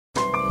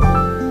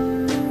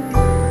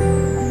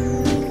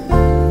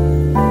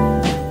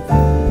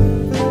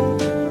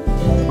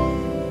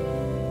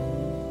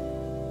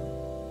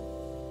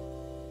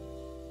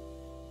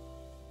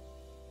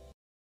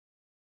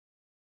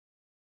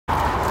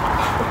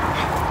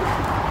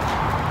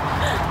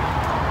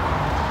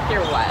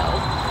You're wild.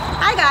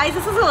 Hi guys,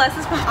 this is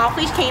Alexis from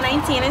Off-Leash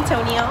Canine San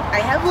Antonio. I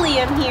have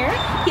Liam here.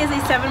 He is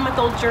a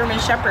 7-month-old German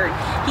Shepherd.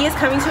 He is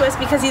coming to us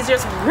because he's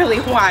just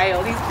really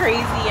wild. He's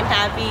crazy and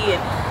happy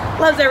and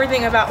loves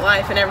everything about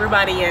life and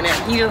everybody in it.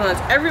 He just wants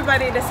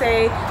everybody to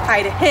say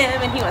hi to him,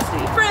 and he wants to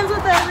be friends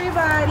with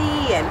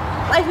everybody, and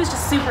life is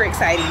just super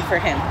exciting for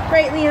him.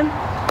 Right, Liam?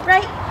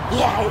 Right?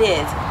 Yeah, it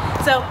is.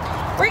 So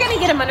we're gonna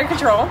get him under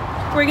control.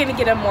 We're gonna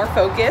get him more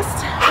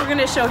focused. We're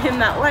gonna show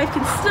him that life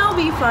can still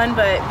be fun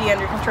but be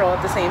under control at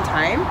the same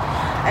time.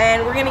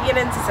 And we're gonna get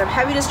into some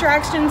heavy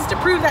distractions to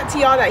prove that to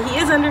y'all that he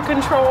is under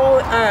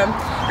control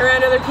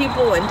around other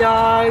people and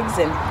dogs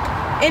and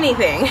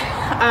anything.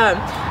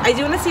 I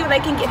do wanna see what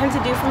I can get him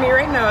to do for me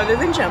right now other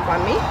than jump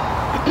on me.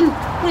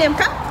 Liam,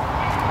 come.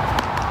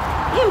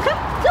 Liam, come.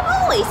 Good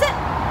boy, sit.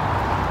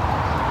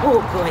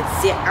 Oh, good,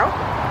 sit out.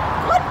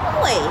 Good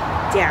boy.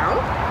 Down.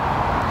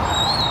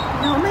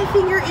 No, my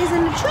finger is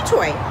in the chew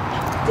toy.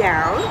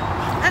 Down.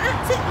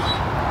 Sit.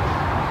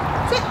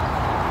 Sit.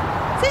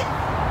 Sit.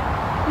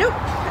 Nope.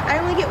 I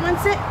only get one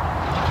sit.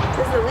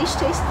 Does the leash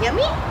taste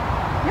yummy?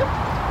 Nope.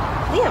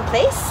 Liam,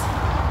 place.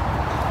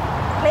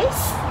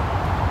 Place.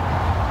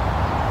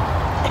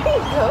 There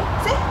you go.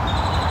 Sit.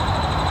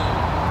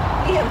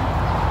 Liam,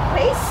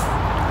 place.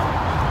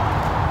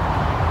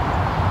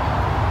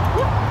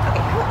 Nope.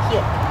 Okay, how about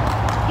heel?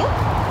 Heel.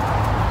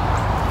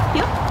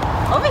 Heel.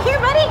 Over here,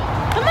 buddy.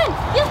 Come on.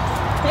 Heel.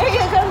 There you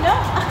go. No.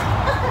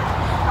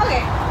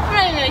 Okay. I'm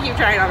not even gonna keep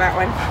trying on that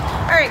one.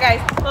 Alright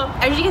guys, well,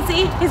 as you can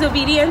see, his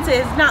obedience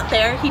is not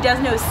there. He does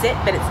know sit,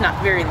 but it's not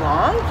very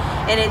long,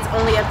 and it's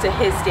only up to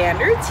his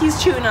standards. He's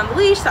chewing on the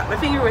leash, stopped my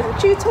finger with a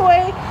chew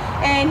toy,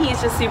 and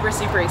he's just super,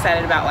 super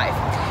excited about life.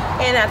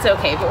 And that's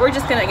okay, but we're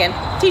just gonna, again,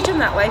 teach him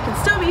that life can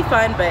still be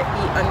fun, but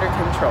be under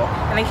control.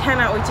 And I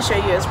cannot wait to show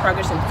you his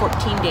progress in 14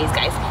 days,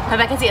 guys. Come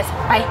back and see us.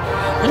 Bye.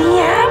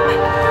 Liam,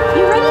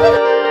 you ready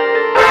to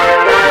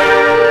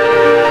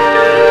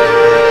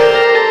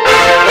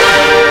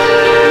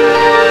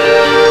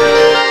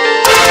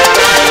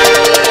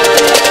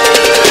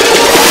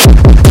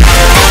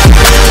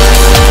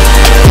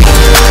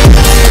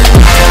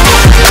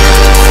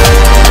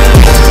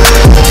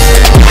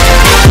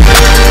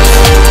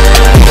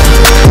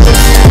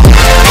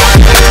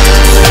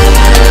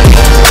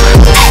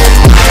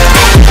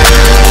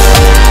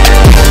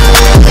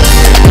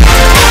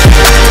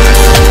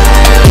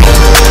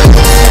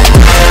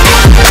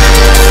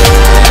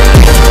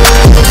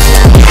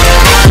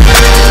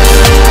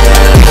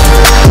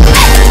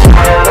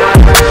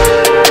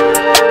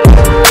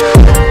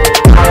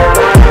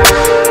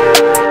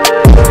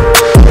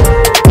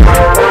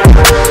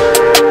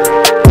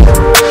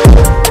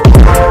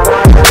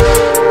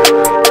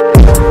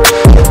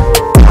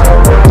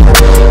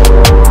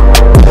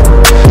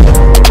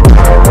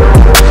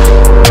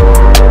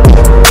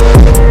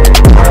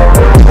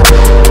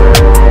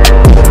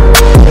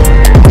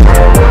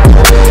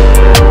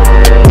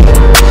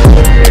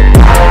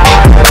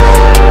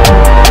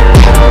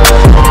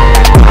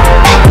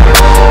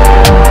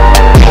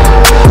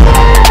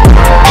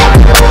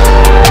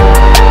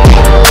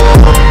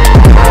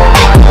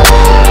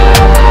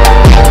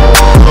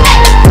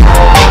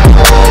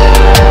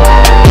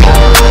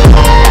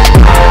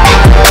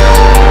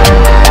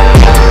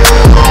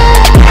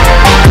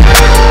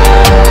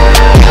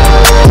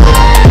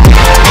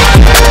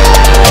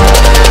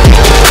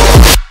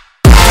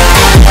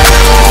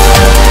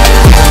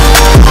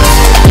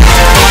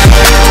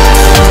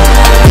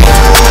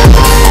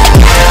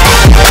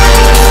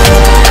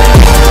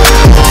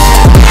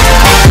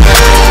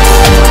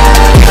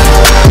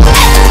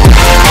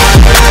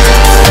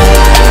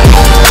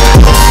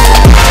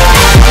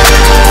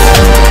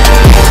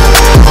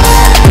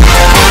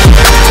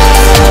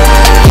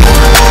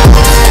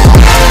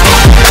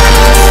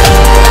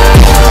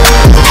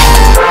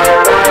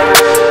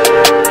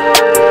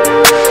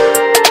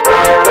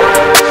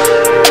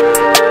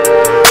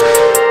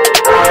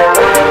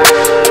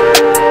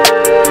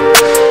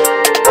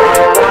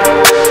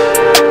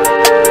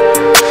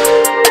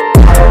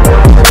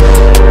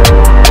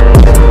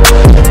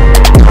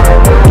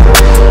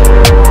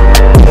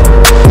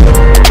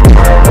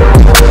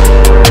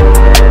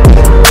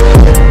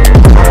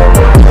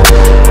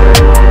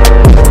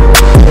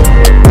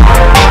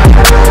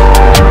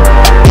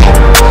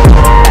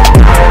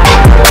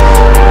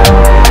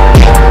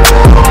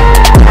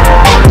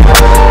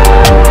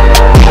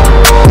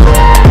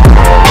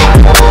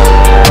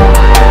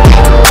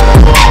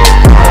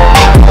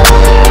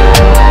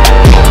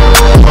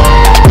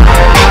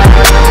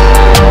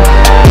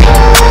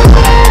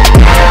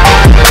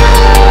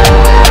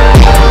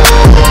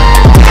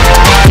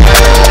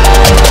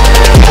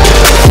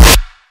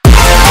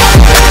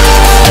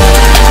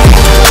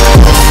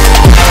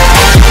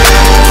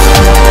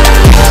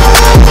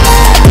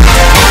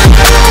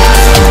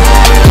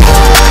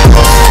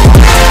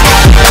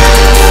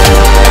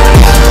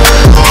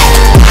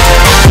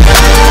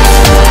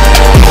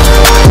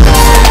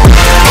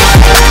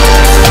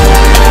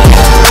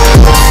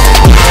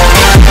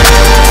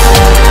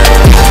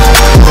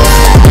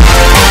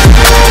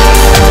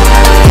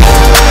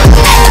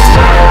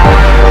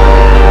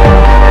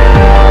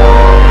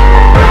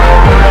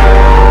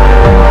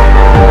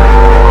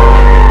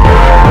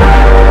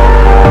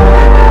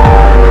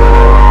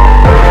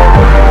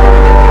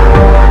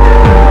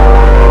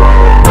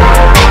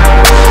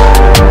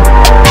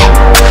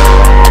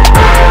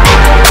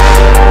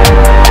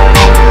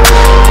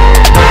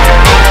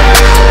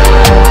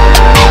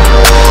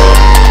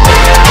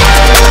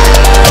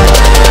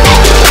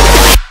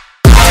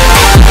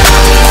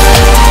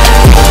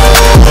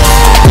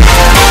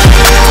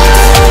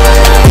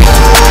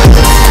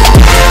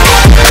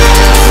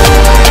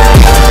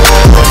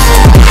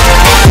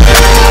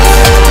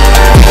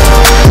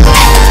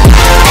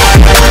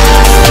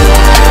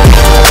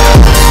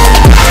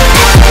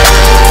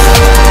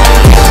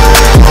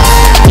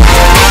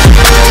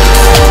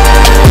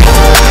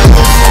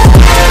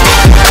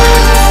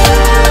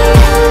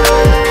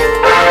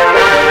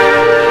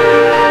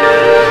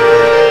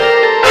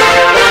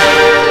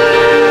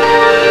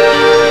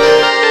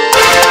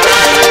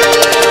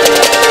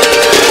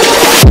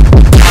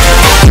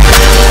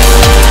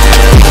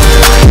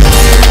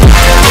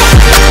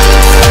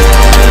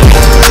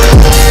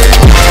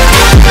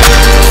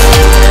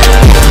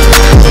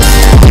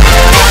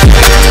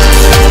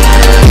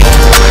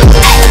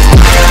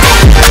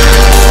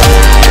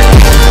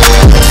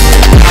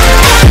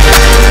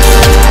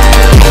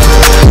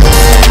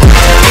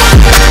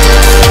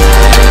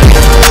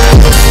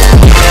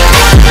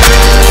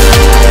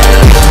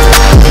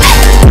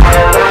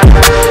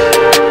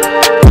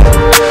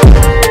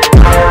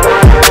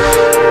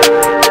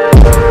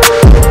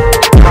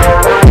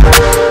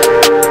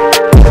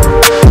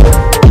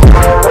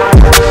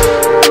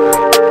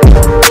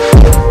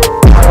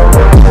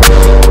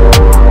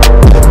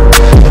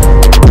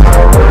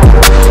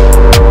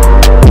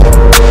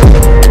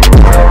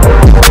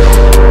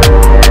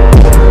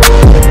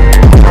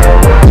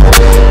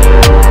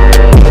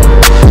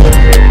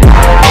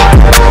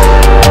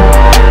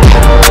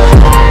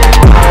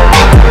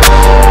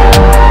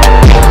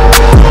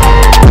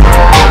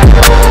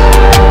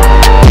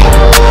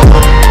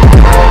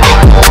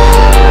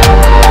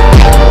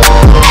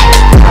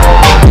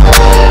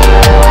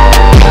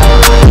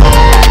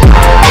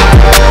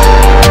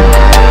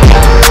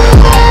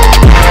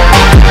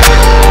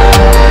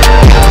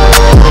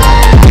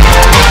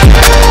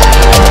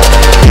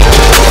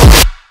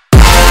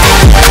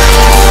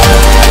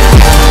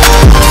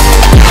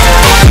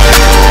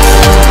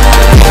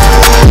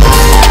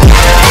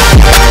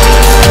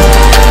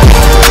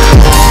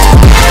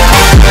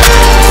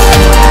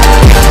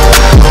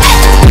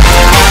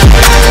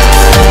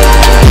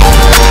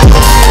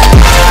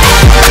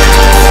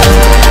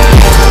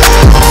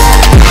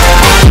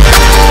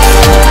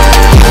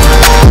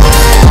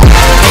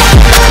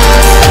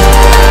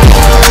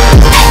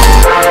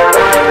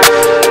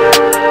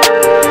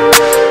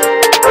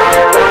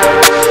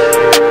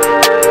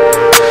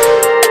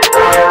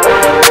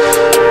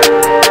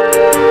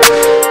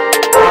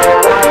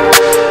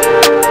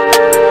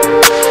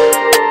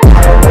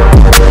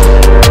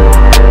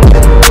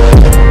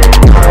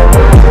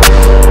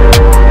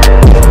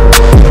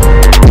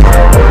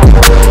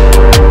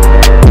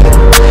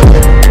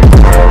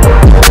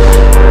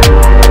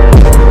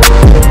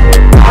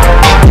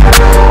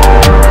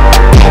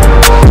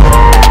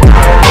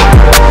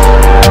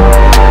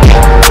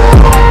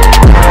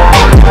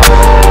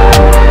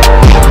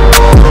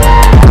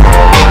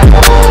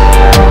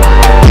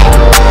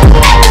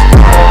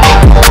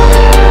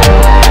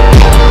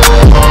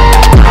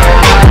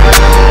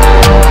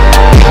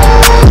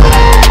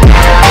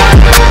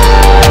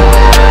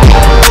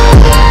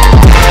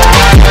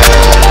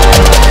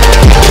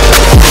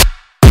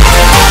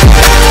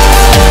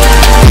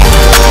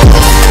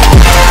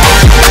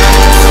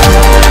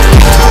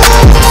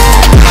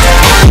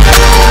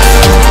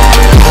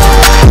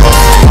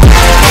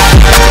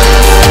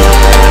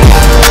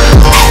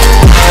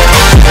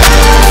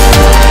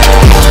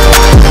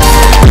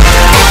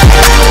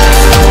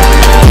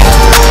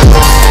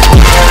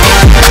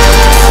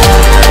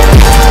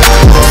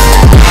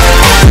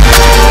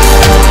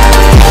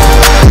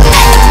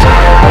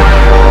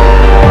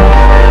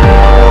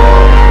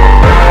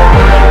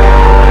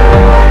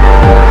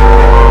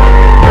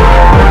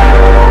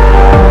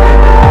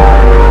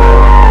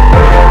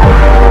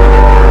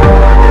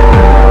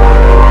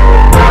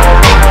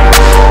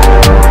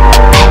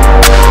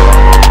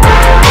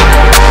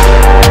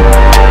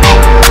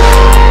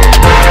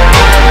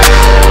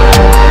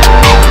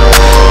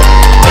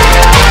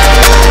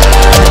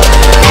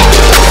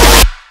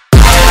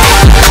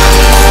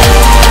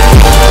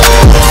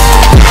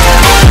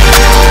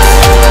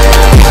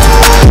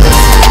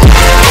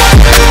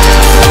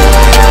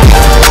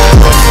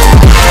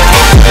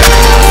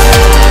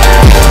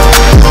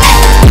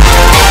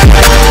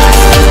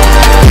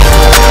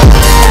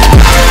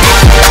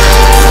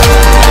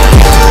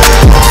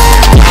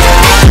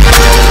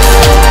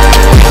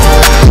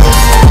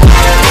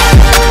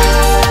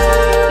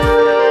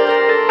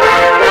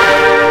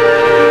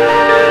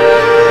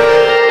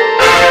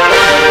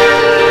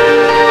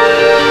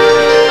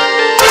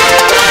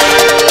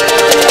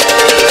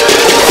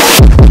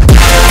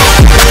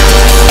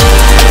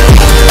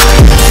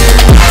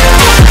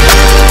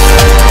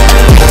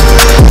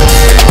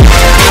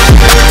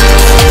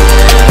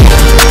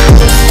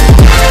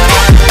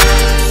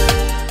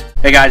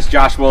Hey guys,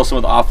 Josh Wilson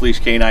with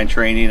Off-Leash Canine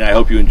Training. I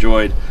hope you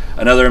enjoyed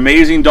another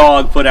amazing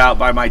dog put out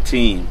by my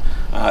team.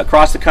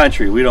 Across the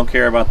country, we don't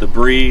care about the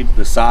breed,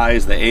 the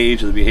size, the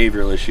age, or the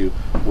behavioral issue.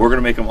 We're going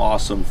to make them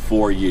awesome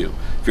for you.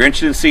 If you're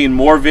interested in seeing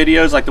more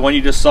videos like the one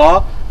you just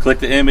saw, click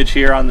the image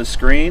here on the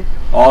screen.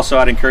 Also,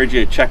 I'd encourage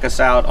you to check us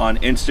out on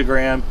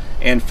Instagram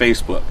and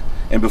Facebook.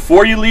 And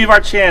before you leave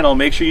our channel,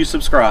 make sure you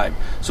subscribe.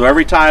 So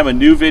every time a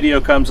new video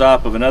comes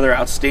up of another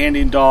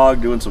outstanding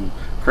dog doing some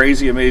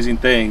crazy, amazing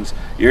things,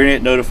 you're going to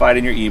get notified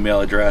in your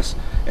email address.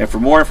 And for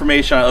more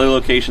information on other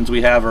locations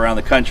we have around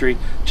the country,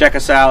 check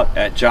us out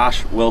at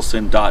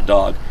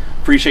joshwilson.dog.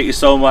 Appreciate you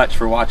so much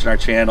for watching our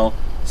channel.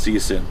 See you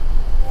soon.